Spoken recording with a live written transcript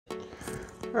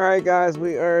All right, guys,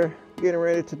 we are getting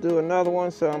ready to do another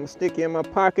one, so I'm gonna stick you in my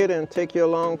pocket and take you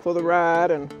along for the ride,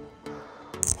 and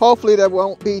hopefully there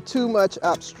won't be too much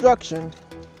obstruction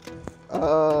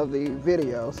of the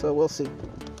video, so we'll see.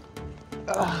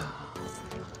 I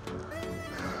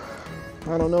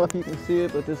don't know if you can see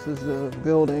it, but this is the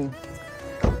building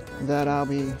that I'll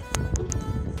be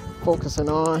focusing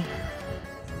on.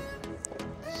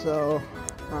 So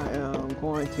I am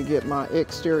going to get my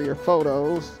exterior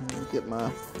photos and get my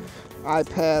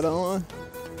iPad on.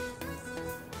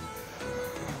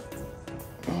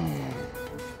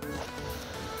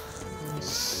 Let's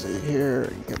see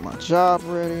here, get my job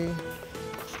ready.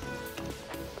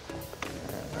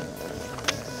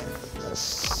 Let's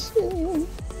see. All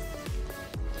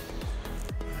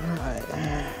right,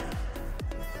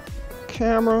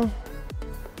 camera,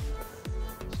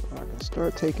 so I can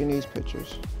start taking these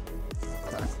pictures.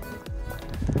 Okay.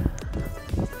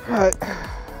 All right.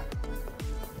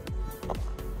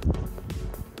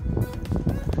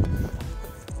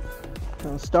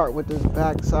 I'll start with this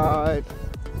back side,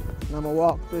 and I'm gonna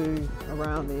walk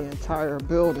around the entire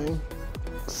building,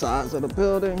 size of the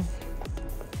building,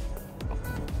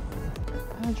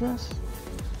 address,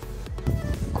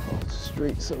 across the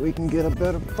street so we can get a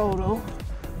better photo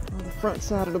on the front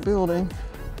side of the building.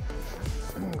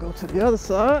 And go to the other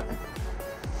side.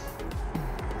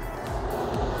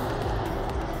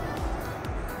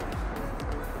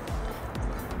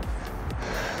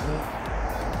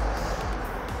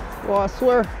 Well, I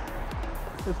swear,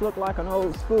 this looks like an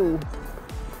old school.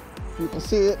 You can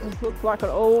see it, this looks like an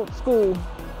old school.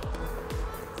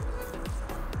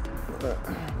 But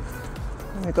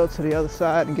let me go to the other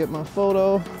side and get my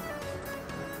photo.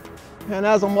 And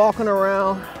as I'm walking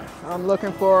around, I'm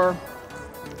looking for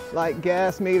like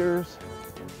gas meters,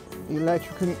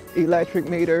 electric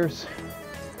meters,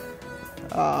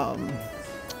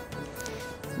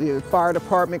 the fire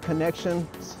department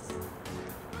connections,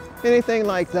 anything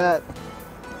like that.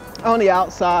 On the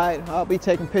outside, I'll be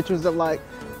taking pictures of like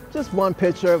just one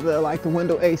picture of the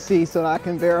window AC, so that I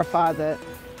can verify that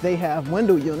they have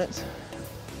window units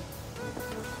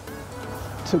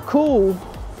to cool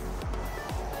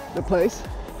the place.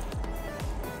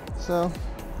 So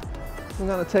I'm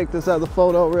gonna take this other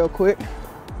photo real quick.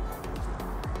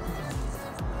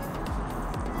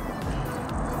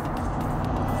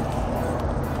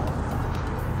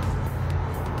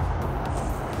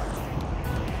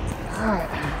 All right,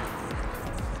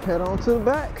 head on to the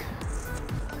back.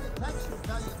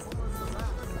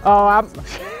 Oh, I'm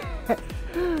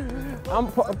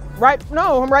right.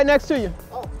 No, I'm right next to you.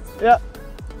 Oh. Yep.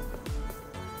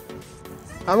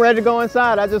 I'm ready to go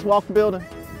inside. I just walked the building.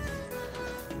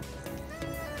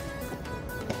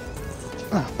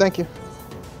 Oh, thank you.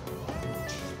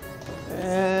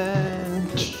 And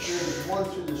there's 1,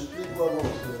 2, there's 3 levels.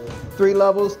 3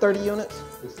 levels, 30 units?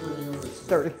 It's 30 units.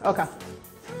 30, okay.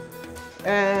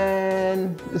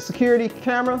 And the security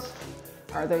cameras,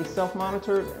 are they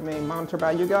self-monitored? I mean, monitored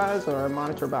by you guys or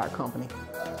monitored by a company?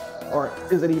 Or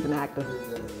is it even active?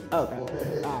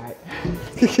 Okay, all right.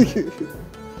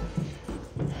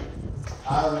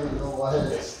 I don't even know why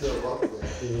it's still up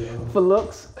there. For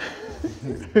looks.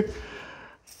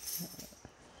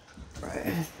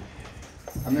 Right.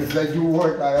 I mean, if they do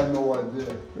work, I have no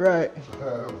idea. Right. I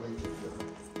don't think they do.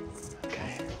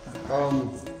 Okay. Hello?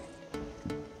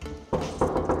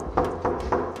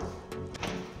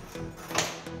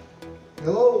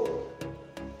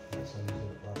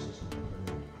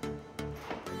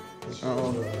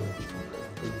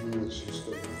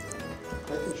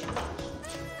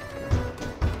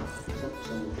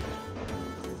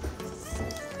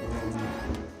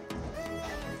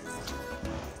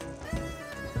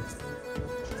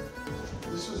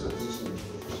 This is a decent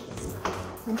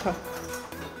Okay.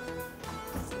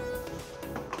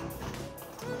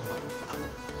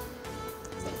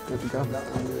 Good to go.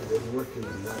 They're working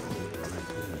in that area right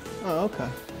there. Oh, okay.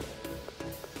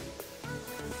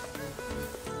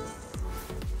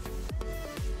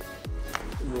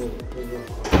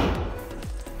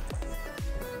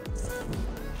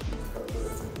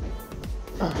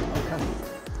 Oh, okay.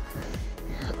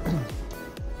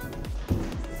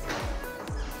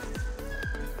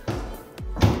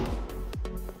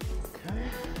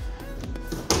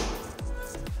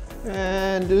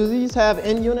 And do these have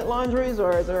in-unit laundries,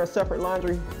 or is there a separate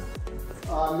laundry?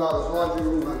 No, there's laundry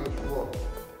room on each floor.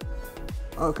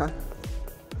 Okay.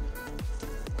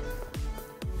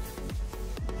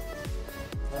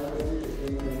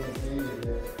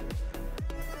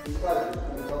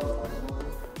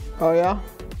 Oh yeah?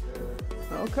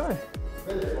 Okay.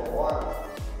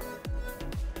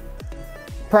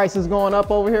 Price is going up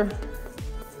over here?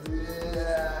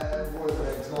 Yeah,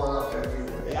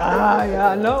 Ah, yeah,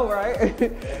 I know,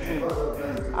 right?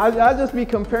 I just be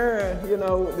comparing, you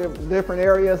know, the different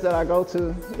areas that I go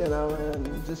to, you know,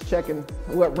 and just checking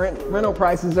what rental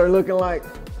prices are looking like.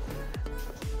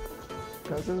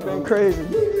 Cause it's been crazy.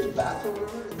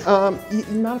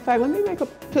 Matter of fact, let me make a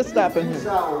pit stop in here.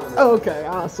 Oh, okay,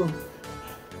 awesome.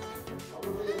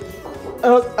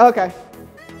 Oh, okay.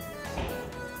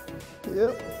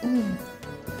 Yep. Let me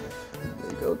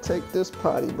go take this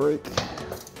potty break.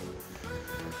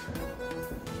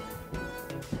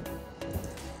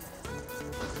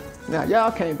 Now,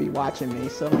 y'all can't be watching me,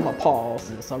 so I'm gonna pause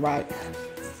this, all right?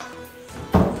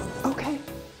 Okay.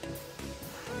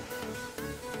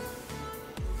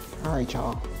 All right,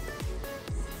 y'all.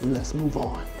 Let's move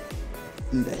on.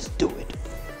 Let's do it.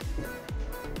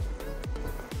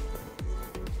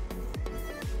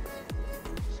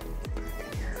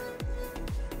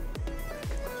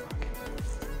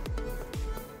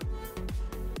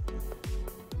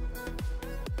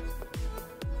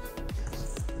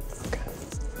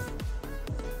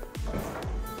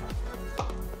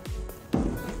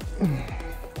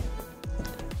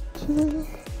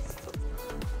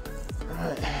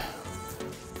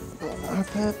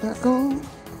 iPad back on.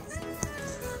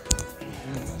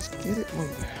 And let's get it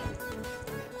moving.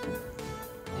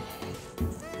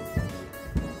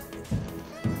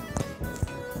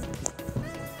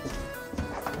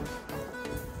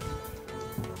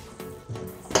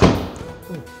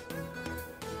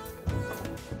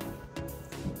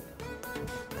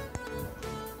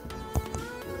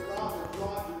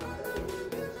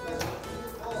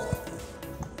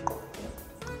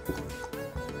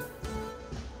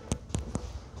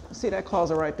 See that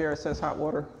closet right there? It says hot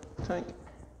water tank.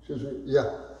 Excuse me.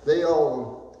 Yeah, they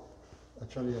all. I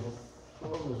tell you,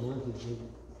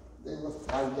 they left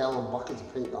 5-gallon buckets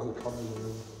of paint uncovered.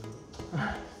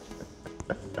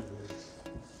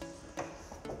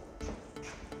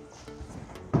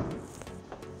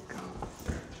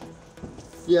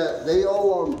 Yeah, they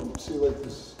all see like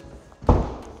this.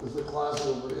 There's a closet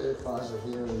over there, closet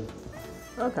here, and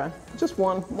Okay, just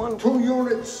one. 2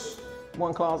 units.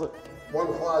 One closet. 1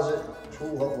 closet,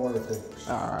 2 hot water tanks.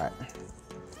 All right.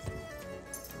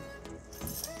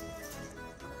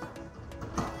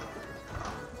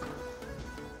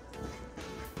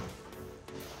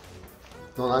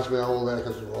 Don't ask me how old that is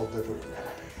because they're all different.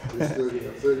 This 30,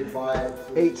 35,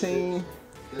 36. 18.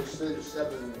 There's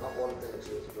 37 hot water tanks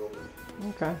in this building.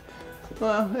 Okay.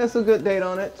 Well, that's a good date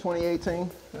on it, 2018.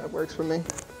 That works for me.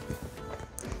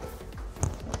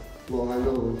 Well, I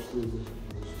know there's a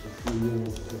few new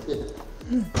ones.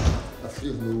 A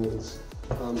few new ones.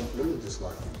 Let me just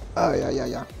lock them. Oh,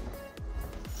 yeah.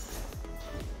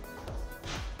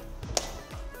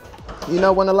 You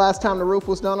know when the last time the roof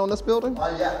was done on this building?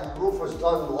 Yeah, the roof was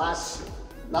done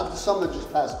not the summer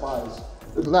just passed by.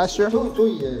 Last year?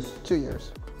 2 years. 2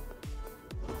 years.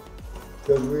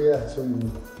 Because we had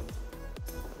some,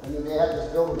 I mean, they had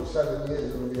this building for 7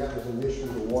 years and we had some issues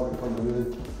with water coming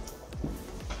in.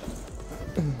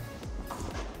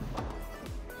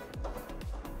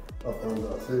 Up on the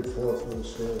 3rd, 4th, and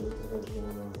 5th, what the hell's going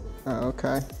on? Oh,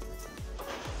 okay.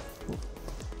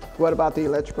 What about the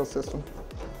electrical system?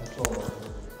 That's all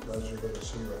that you're going to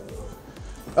see right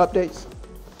now. Updates?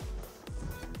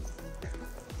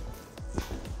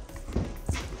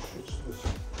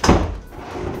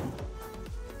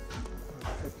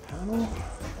 Panel.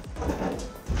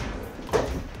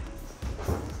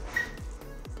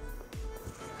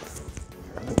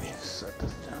 Let me set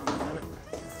this down a minute.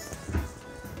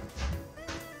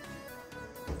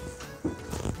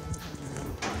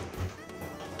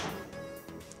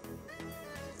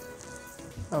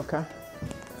 Okay.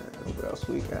 What else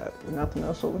we got? Nothing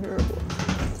else over here?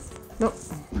 Nope.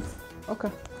 Okay.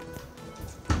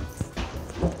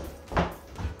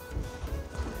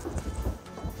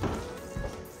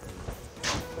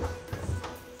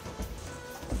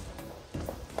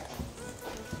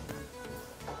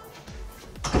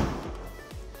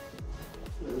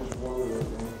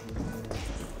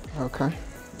 Okay.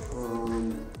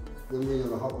 Then we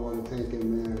have a hot water tank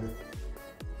in there.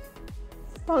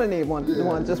 I only need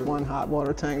just one hot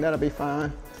water tank. That'll be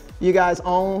fine. You guys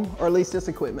own or lease this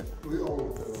equipment? We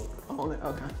own it. Own it.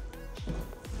 Okay.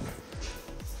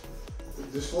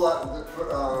 This floor on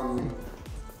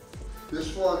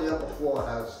the upper floor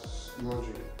has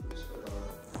laundry.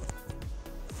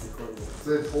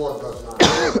 3rd floor does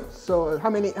not. So how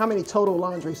many total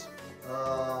laundries? 8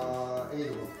 of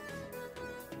them.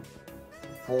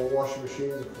 4 washing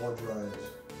machines and 4 dryers.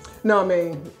 No, I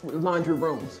mean laundry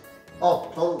rooms.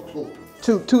 Oh, total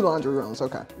 2. Two laundry rooms.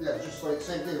 Okay. Yeah, just like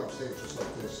same thing upstairs, just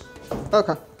like this.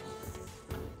 Okay.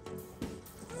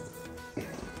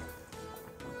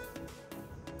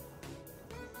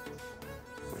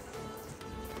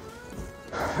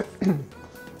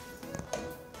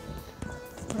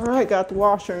 right, got the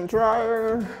washer and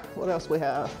dryer. What else we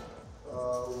have?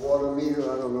 Water meter,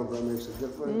 I don't know if that makes a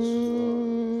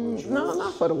difference. No,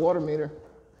 not for the water meter.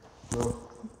 No.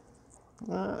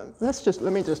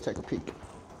 Let me just take a peek.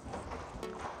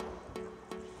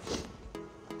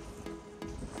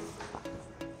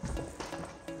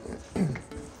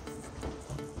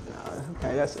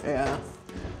 Okay, that's, yeah.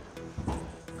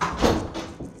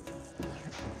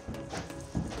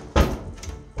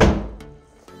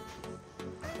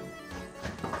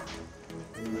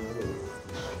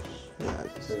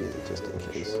 Yeah, just in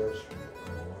case.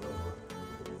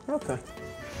 Okay.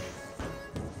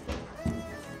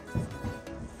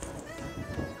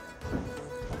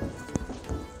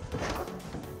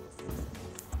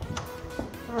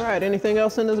 All right, anything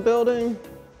else in this building?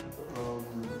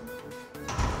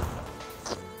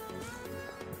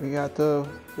 We got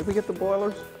did we get the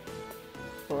boilers?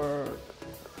 Or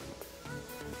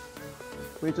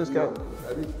we just got?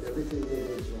 Everything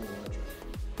is electric.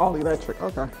 All electric,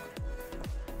 okay.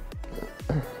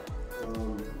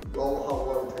 All hot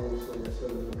water tanks, like I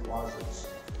said, in the closets.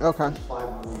 Okay. 5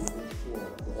 of them on each floor,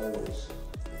 the hallways.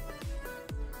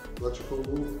 Electrical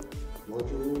room,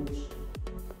 laundry rooms.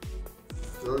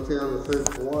 The only thing on the 3rd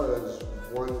floor is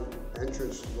one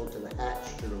entrance to go to the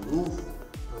hatch to the roof.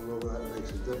 I don't know if that makes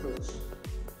a difference.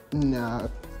 No.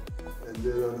 And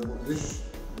then on this,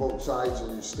 both sides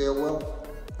of the stairwell.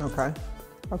 Okay.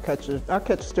 I'll catch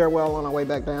the stairwell on our way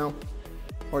back down.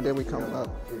 Or did we come up?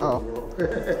 Oh.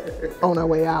 On our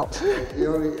way out. The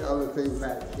only other thing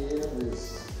back here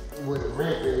is where the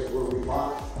ramp is, where we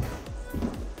bought.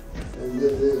 And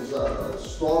then there's a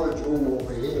storage room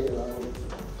over here.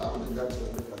 I don't think that's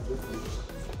gonna make a difference.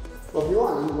 Well, if you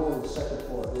want, you can go on the 2nd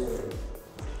floor there.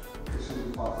 This is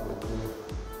the part of there.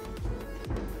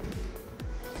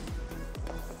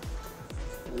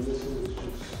 And this is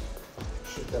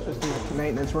Just the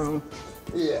maintenance room.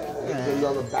 yeah, there's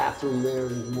another bathroom there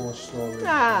and more storage.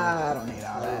 Nah, I don't need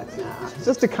all that. Nah. It's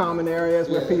just the common areas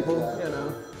where people, you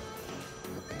know.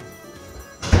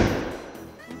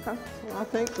 Okay, well, I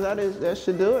think that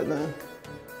should do it then.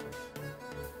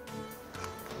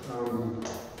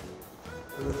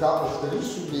 And the top of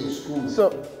this should be a school.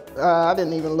 So, I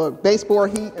didn't even look.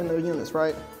 Baseboard heat in the units,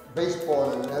 right?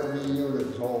 Baseboard in every unit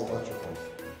is all electrical.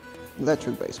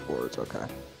 Electric baseboards, okay.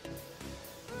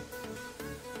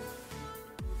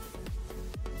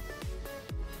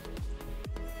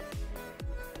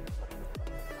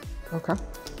 Okay.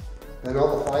 And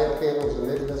all the fire panels, and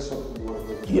maybe that's something you want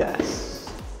to do. Yes.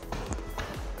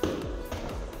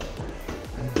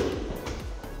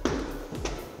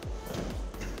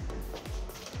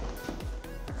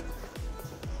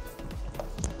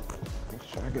 Make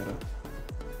sure I get a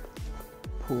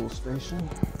pool station.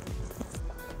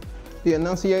 The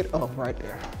enunciator, oh, right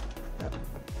there. Yep.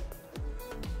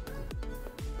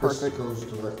 This goes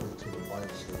directly to the fire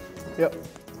station. Yep.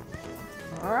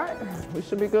 All right, we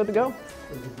should be good to go.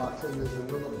 There's a box in, there's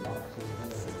another box in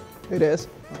here. It is.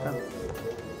 Okay.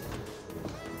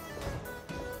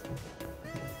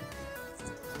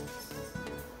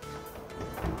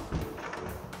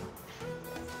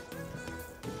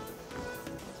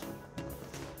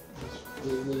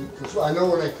 Because I know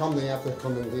when they come, they have to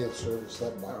come in here and service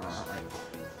that box.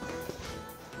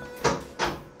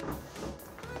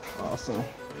 Awesome.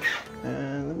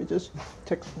 And let me just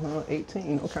check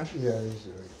 18. Okay. Yeah, these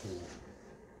are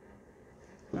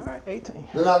 18. All right, 18.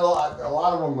 They're not a lot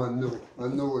of them are new. Are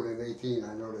newer than 18.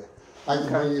 I know that. I can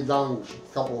bring you down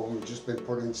a couple of them just been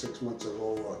put in 6 months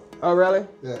ago. Oh, really?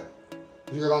 Yeah.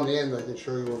 If you get on the end, I can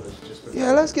show you what it's just been.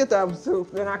 Yeah, let's get that one too.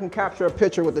 Then I can capture a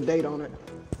picture with the date on it.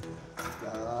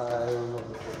 I don't know.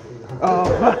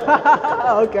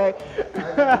 Oh, okay.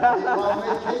 Well,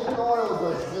 they changed oil,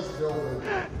 but it's this building.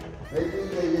 Maybe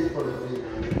they did put a date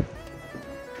on it.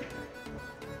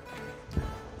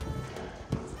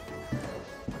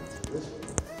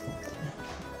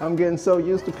 I'm getting so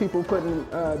used to people putting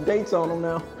dates on them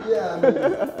now. Yeah, I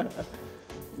mean,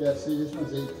 yeah, see, this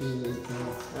one's 18.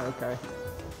 Okay.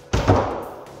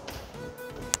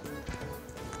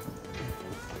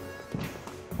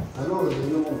 I know there's a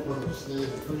new one put upstairs.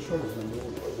 I'm pretty sure there's a new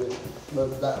one.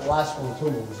 But that last one too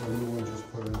was a new one just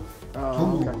put in. Oh, Two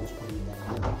new okay. ones put in down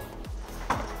here.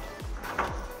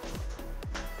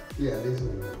 Yeah, these are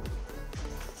the new ones.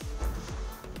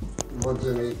 One's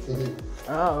in 18.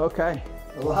 Oh, okay.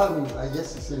 A lot of them, I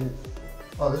guess it's in,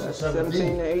 oh, this is 17.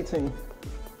 17 to 18.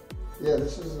 Yeah,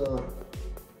 this is,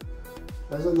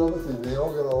 that's another thing. They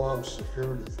all got alarm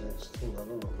security things too. I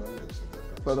don't know if that makes a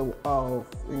difference. For the, oh,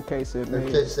 in case it In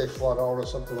may. case they flood out or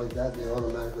something like that, they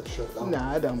automatically shut down.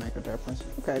 Nah, it don't make a difference.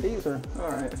 Okay, these are,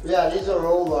 all right. Yeah, these are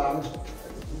old alarms.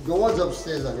 The ones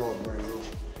upstairs I know are brand new.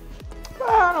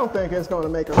 I don't think it's going to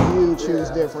make a huge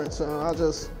difference, so I'll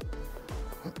just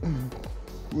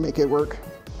make it work.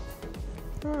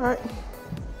 All right.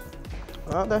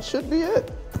 Well, that should be it.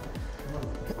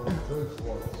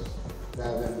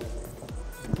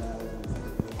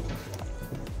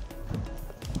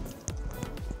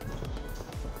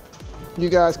 You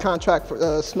guys contract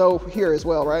for snow here as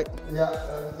well, right? Yeah,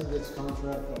 everything gets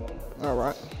contracted. All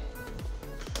right.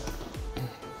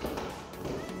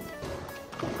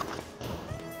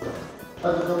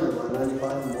 How's it going?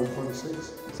 95 and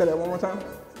 146? Say that one more time.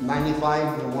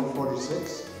 95 and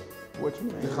 146? What you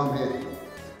mean? To come here.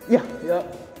 Yeah,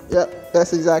 yep.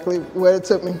 That's exactly where it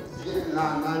took me. Getting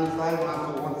 95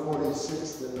 out to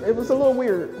 146. It was a little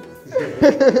weird.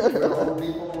 Where all the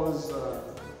people was, I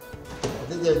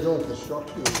think they're doing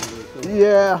construction.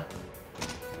 Yeah.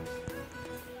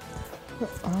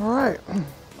 All right.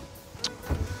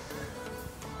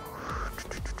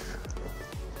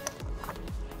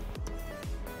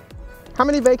 How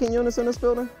many vacant units in this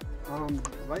building?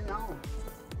 Right now,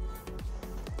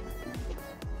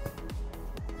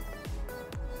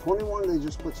 21, they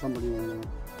just put somebody in there.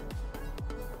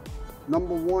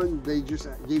 Number 1, they just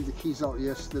gave the keys out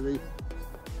yesterday.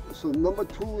 So number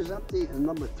 2 is empty and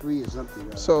number 3 is empty.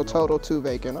 So total 2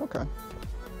 vacant, okay.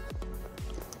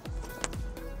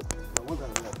 I wonder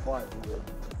if 5,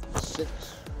 6,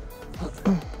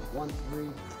 1, 3,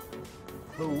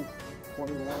 2,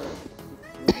 21.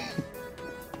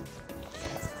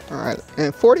 All right,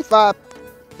 and 45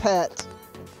 Pat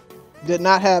did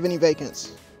not have any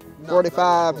vacants. No,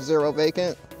 45, 0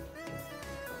 vacant.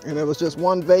 And it was just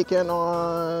 1 vacant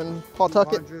on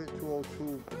Pawtucket.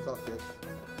 202 Pawtucket.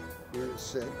 Unit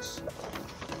 6.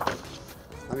 I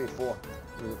mean 4.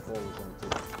 Unit 4 was empty.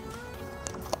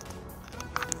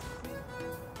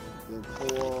 Then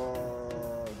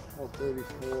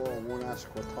 434, 1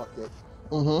 Pawtucket.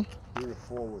 Mm-hmm. Unit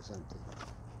 4 was empty.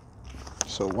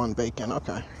 So 1 vacant,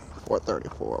 okay.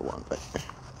 434, 1 vacant.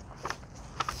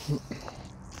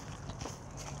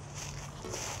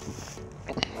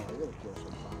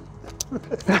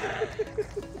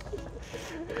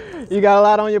 You got a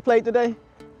lot on your plate today?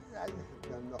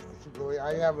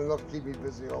 I have enough to keep me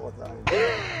busy all the time.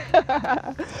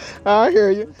 I hear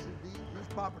you.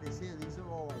 These properties here, these are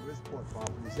all our Risport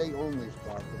properties. They own these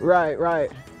properties. Right,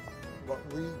 right. But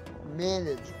we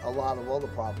manage a lot of other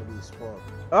properties for.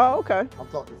 Oh, okay. I'm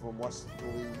talking from West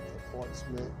Lee to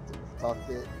Portsmouth to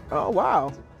Pawtucket. Oh,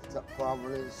 wow. To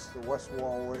Providence to West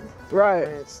Warwick. Right.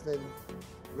 Cranston,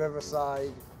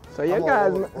 Riverside. So you I'm all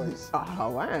guys. over the place. Oh,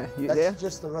 wow. You That's there?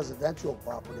 just the residential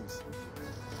properties.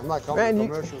 I'm not counting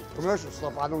commercial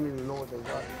stuff. I don't even know what they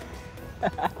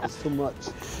got. It's too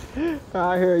much.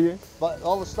 I hear you. But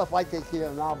all the stuff I take care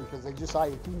of now because they just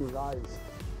hired 2 new guys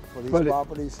for these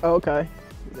properties. Okay.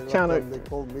 They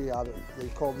pulled me out. They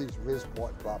call these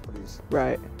Risport properties.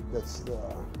 Right. That's the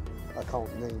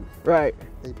account name. Right.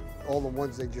 All the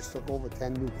ones they just took over,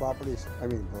 10 new properties. I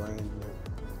mean, brand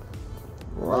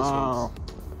new. Wow.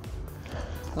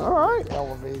 All right.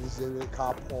 Elevators in it,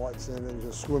 carports in it,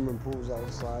 just swimming pools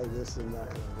outside, this and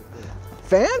that.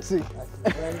 Fancy.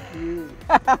 Thank you.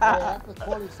 After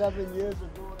 27 years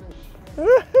of doing this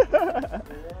shit.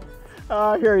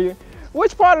 I hear you.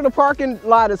 Which part of the parking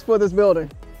lot is for this building?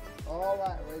 All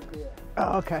right there.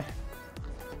 Oh, okay.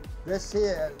 This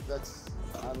here, I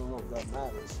don't know if that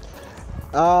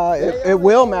matters. It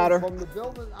will matter. From the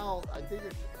building out, I think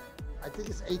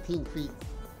it's 18 feet.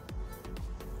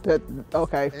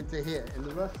 Okay. Into here, and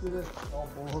the rest of this all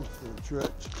belongs to the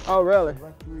church. Oh, really? The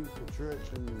rectory, the church,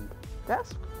 and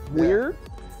that's weird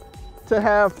to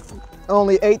have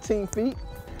only 18 feet.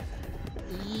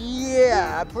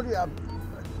 Yeah,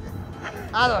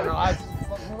 I don't know.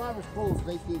 When I was told it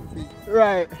was 18 feet.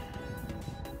 Right.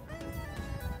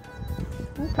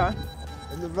 Okay.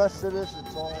 And the rest of this,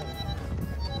 it's all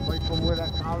like from where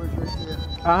that car is right there.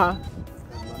 Uh huh.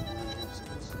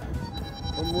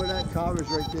 From where that car is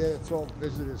right there, it's all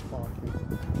visitors parking.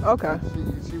 Okay. You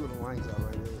can see where the lines are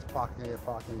right there. It's parking here,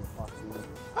 parking here, parking here.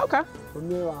 Okay. From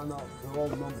there on out, they're all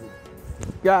numbered.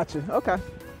 Gotcha. Okay.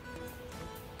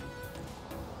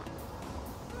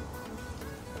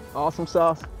 Awesome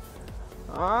sauce.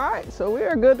 All right, so we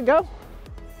are good to go.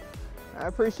 I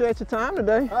appreciate your time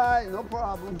today. All right, no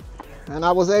problem. And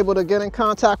I was able to get in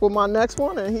contact with my next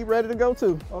one, and he ready to go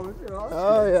too. Oh,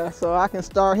 yeah, so I can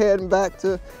start heading back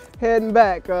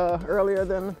earlier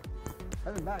than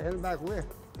Heading back where?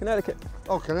 Connecticut.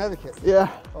 Oh, Connecticut. Yeah.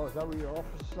 Oh, is that where your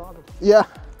office started? Yeah.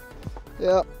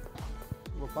 Yeah.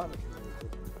 What part of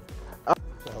Connecticut?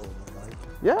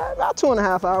 Yeah, about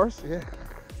 2.5 hours. Yeah.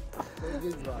 Very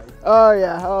good ride. Oh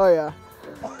yeah, oh yeah.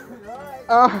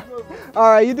 All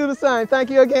right, you do the same. Thank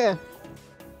you again.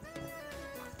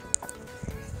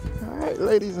 All right,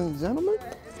 ladies and gentlemen.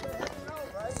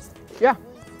 Yeah.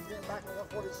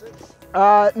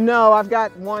 No, I've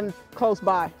got one close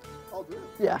by. Oh, do you?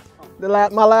 Yeah,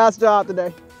 my last job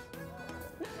today.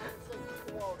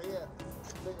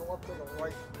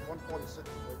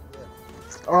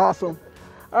 Awesome.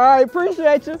 All right,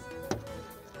 appreciate you.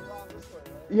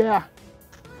 Yeah.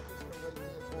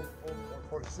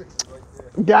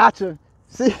 Gotcha.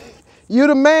 See, you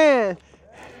the man.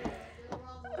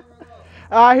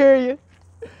 I hear you.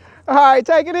 All right,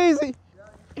 take it easy.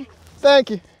 Thank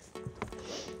you.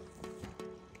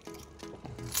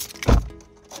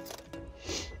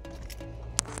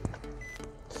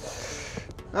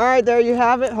 All right, there you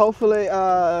have it. Hopefully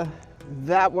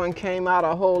that one came out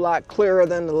a whole lot clearer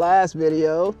than the last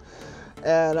video.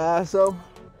 And so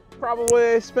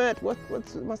probably spent,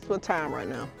 what's the time right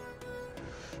now?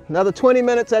 Another 20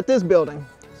 minutes at this building.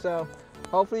 So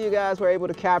hopefully you guys were able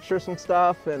to capture some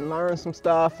stuff and learn some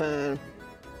stuff. And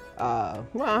well,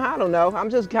 I don't know. I'm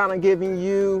just kind of giving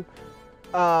you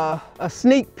a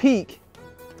sneak peek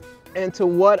into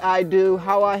what I do,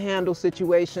 how I handle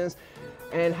situations,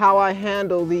 and how I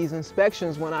handle these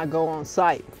inspections when I go on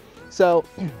site. So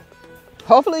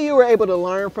hopefully you were able to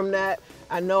learn from that.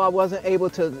 I know I wasn't able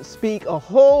to speak a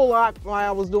whole lot while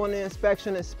I was doing the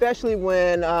inspection, especially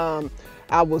when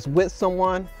I was with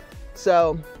someone.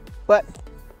 So, but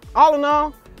all in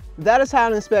all, that is how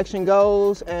an inspection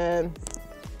goes. And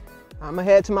I'm gonna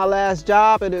head to my last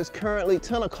job. It is currently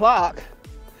 10 o'clock.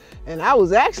 And I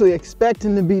was actually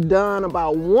expecting to be done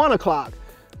about 1 o'clock.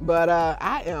 But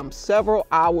I am several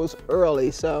hours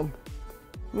early, so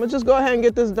I'm gonna just go ahead and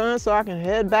get this done so I can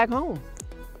head back home.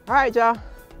 All right, y'all.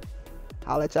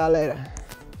 I'll let y'all later.